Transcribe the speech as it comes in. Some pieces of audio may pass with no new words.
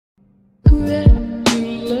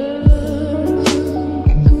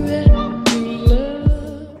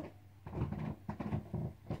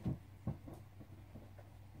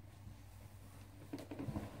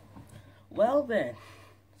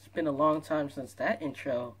long time since that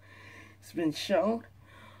intro has been shown.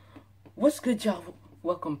 What's good, y'all?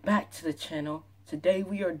 Welcome back to the channel. Today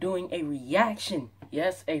we are doing a reaction.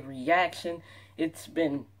 Yes, a reaction. It's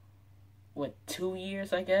been, what, 2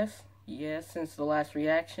 years, I guess? Yeah, since the last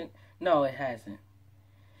reaction. No, it hasn't.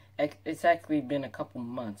 It's actually been a couple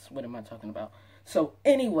months. What am I talking about? So,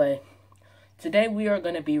 anyway, today we are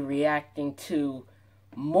going to be reacting to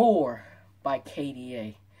More by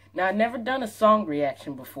KDA. Now, I've never done a song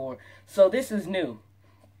reaction before, so this is new.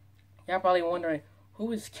 Y'all probably wondering,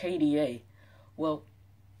 who is KDA? Well,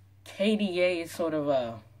 KDA is sort of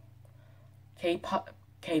a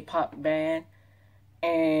K-pop band,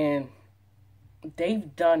 and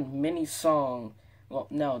they've done many songs. Well,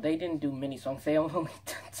 no, they didn't do many songs. They only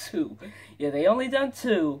done 2. Yeah, they only done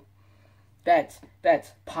 2. That's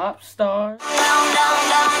Pop Stars. They could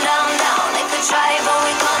try, but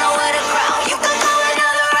we gonna wear the crown. You can go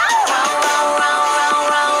another round.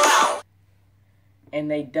 And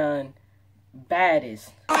they done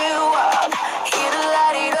Baddest. Real world, here to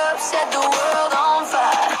light it up, set the world on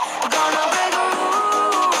fire. Gonna break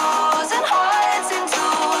rules and hearts and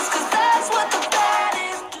tools, 'cause that's what the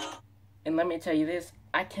baddest do. And let me tell you this,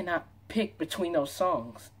 I cannot pick between those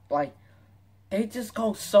songs. Like, they just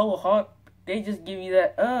go so hard. They just give you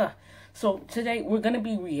that, So today we're going to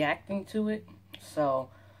be reacting to it. So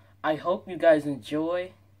I hope you guys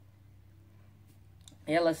enjoy.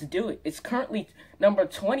 Yeah, let's do it. It's currently number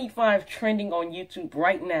 25 trending on YouTube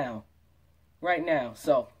right now.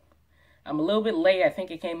 So I'm a little bit late. I think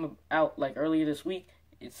it came out like earlier this week.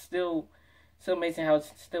 It's still amazing how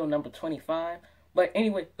it's still number 25. But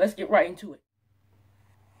anyway, let's get right into it.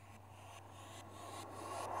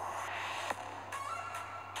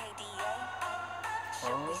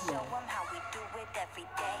 Oh, yeah.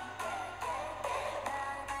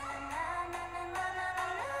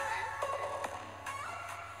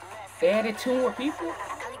 They added 2 more people.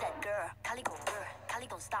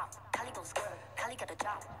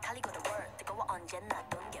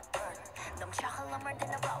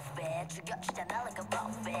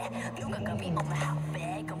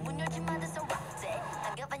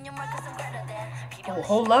 Oh,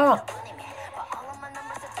 hold up.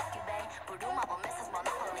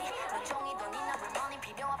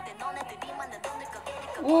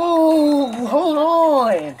 Ooh, hold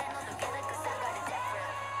on.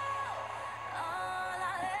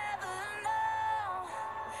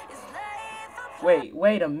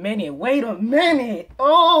 Wait a minute.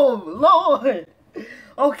 Oh, Lord.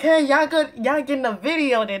 Okay, y'all getting a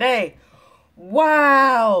video today.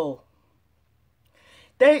 Wow.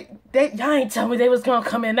 Y'all ain't tell me they was gonna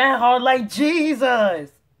come in that hard, like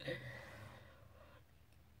Jesus.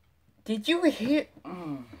 Did you hear?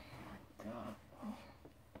 God.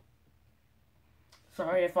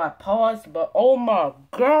 Sorry if I paused, but oh my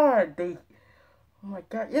God, oh my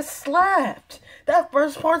God, it slapped. That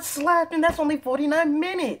first part slapped, and that's only 49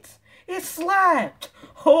 minutes. It slapped.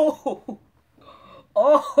 Oh.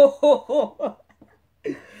 All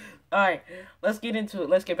right, let's get into it.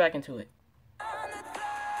 Let's get back into it.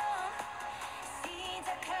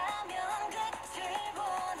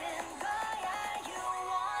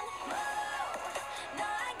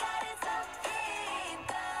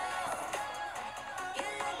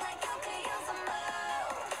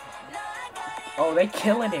 Oh, they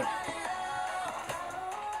killing it.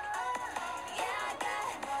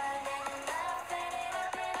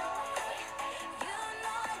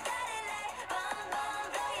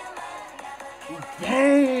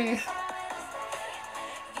 Dang.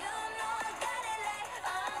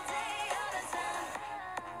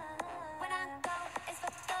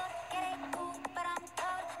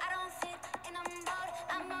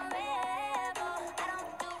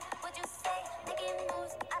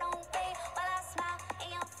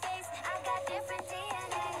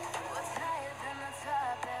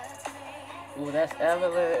 Ooh, that's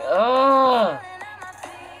Evelyn. Oh!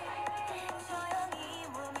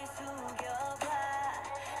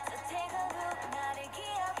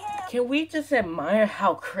 Can we just admire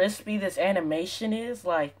how crispy this animation is?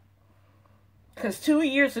 Like, because 2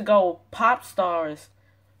 years ago, Pop Stars,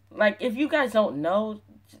 like, if you guys don't know,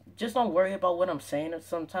 just don't worry about what I'm saying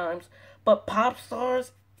sometimes. But Pop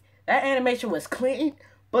Stars, that animation was clean,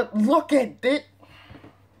 but look at it.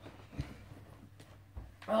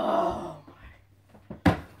 Oh.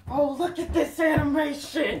 Oh, look at this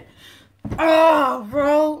animation. Oh,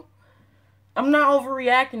 bro. I'm not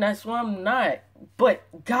overreacting. That's why I'm not.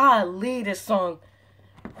 But golly, this song.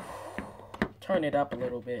 Turn it up a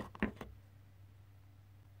little bit.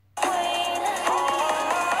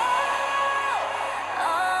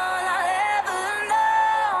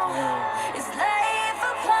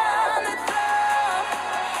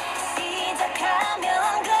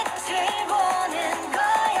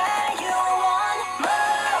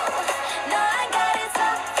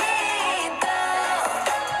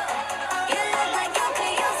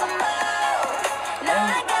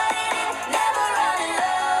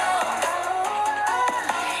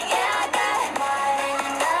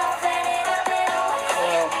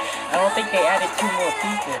 think they added 2 more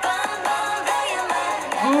people.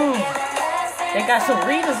 They got some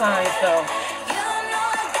redesigns though.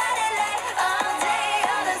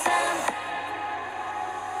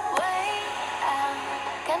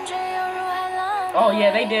 Oh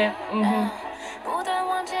yeah, they did. I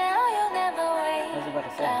was about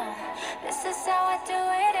to say. This is how I do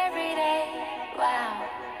it every day. Wow,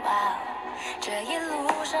 wow. 这一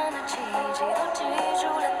路上的奇迹都记住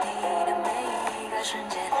了你的每一个瞬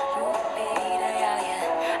间，无比的耀眼。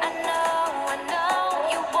I know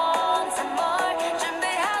you want some more， 准备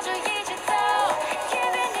好就一起走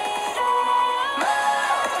 ，Keep it moving.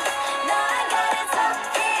 Now I got it so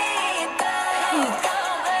deep, go,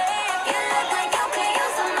 babe. You look like you could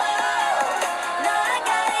use some more. Now I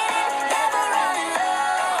got it, never running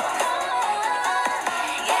low.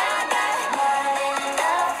 Yeah, I got more than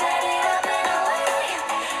enough, set it up and away.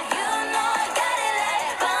 You know I got it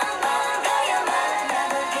like boom, boom, blow your mind.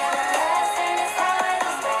 Never give a less, and it's how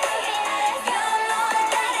it'll stay. You know I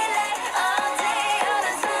got it like all day, all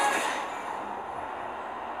the time.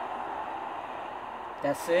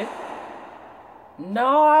 That's it?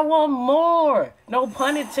 No, I want more. No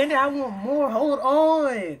pun intended. I want more. Hold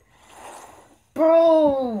on.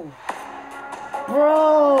 Bro,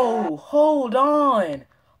 hold on.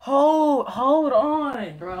 Hold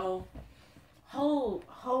on, bro. Hold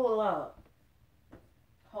up.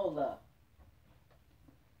 Hold up.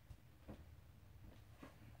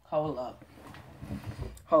 Hold up.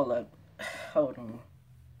 Hold up. Hold on.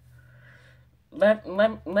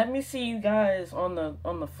 Let me see you guys on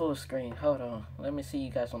the full screen. Hold on. Let me see you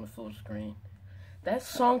guys on the full screen. That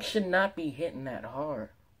song should not be hitting that hard.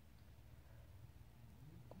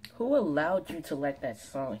 Who allowed you to let that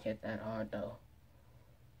song hit that hard though?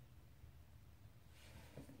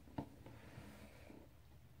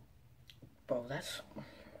 Bro, that's, oh my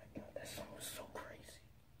god, that song was so crazy.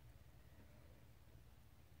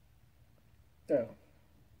 Bro,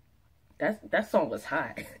 that song was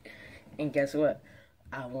hot. And guess what?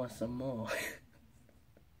 I want some more.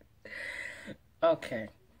 Okay,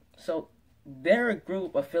 so they're a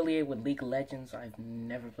group affiliated with League of Legends. I've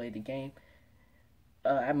never played the game.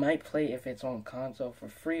 I might play if it's on console for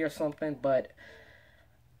free or something, but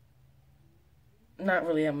not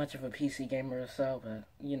really that much of a PC gamer or so, but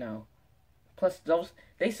you know. Plus,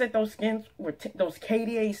 they said those skins were those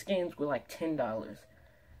KDA skins were like $10.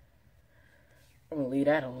 I'm gonna leave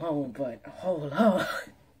that alone, but hold on.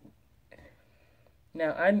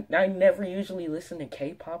 Now, I never usually listen to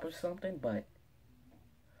K-pop or something, but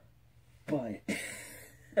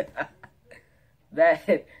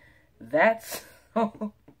that's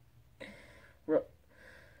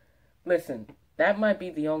listen, that might be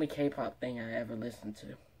the only K-pop thing I ever listened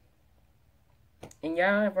to. And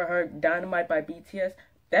y'all ever heard Dynamite by BTS?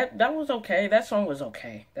 That was okay. That song was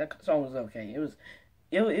okay. That song was okay. It was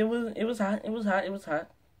hot. It was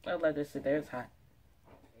hot. I'd let this sit there. It's hot.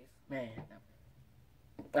 Man,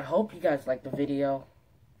 I hope you guys like the video.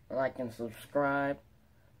 Like and subscribe.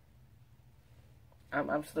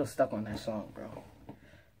 I'm still stuck on that song, bro.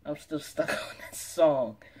 I'm still stuck on that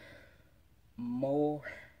song. More.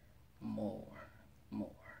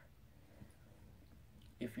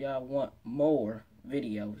 If y'all want more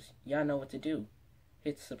videos, y'all know what to do.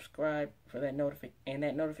 Hit subscribe for that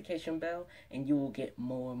notification bell, and you will get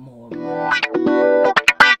more.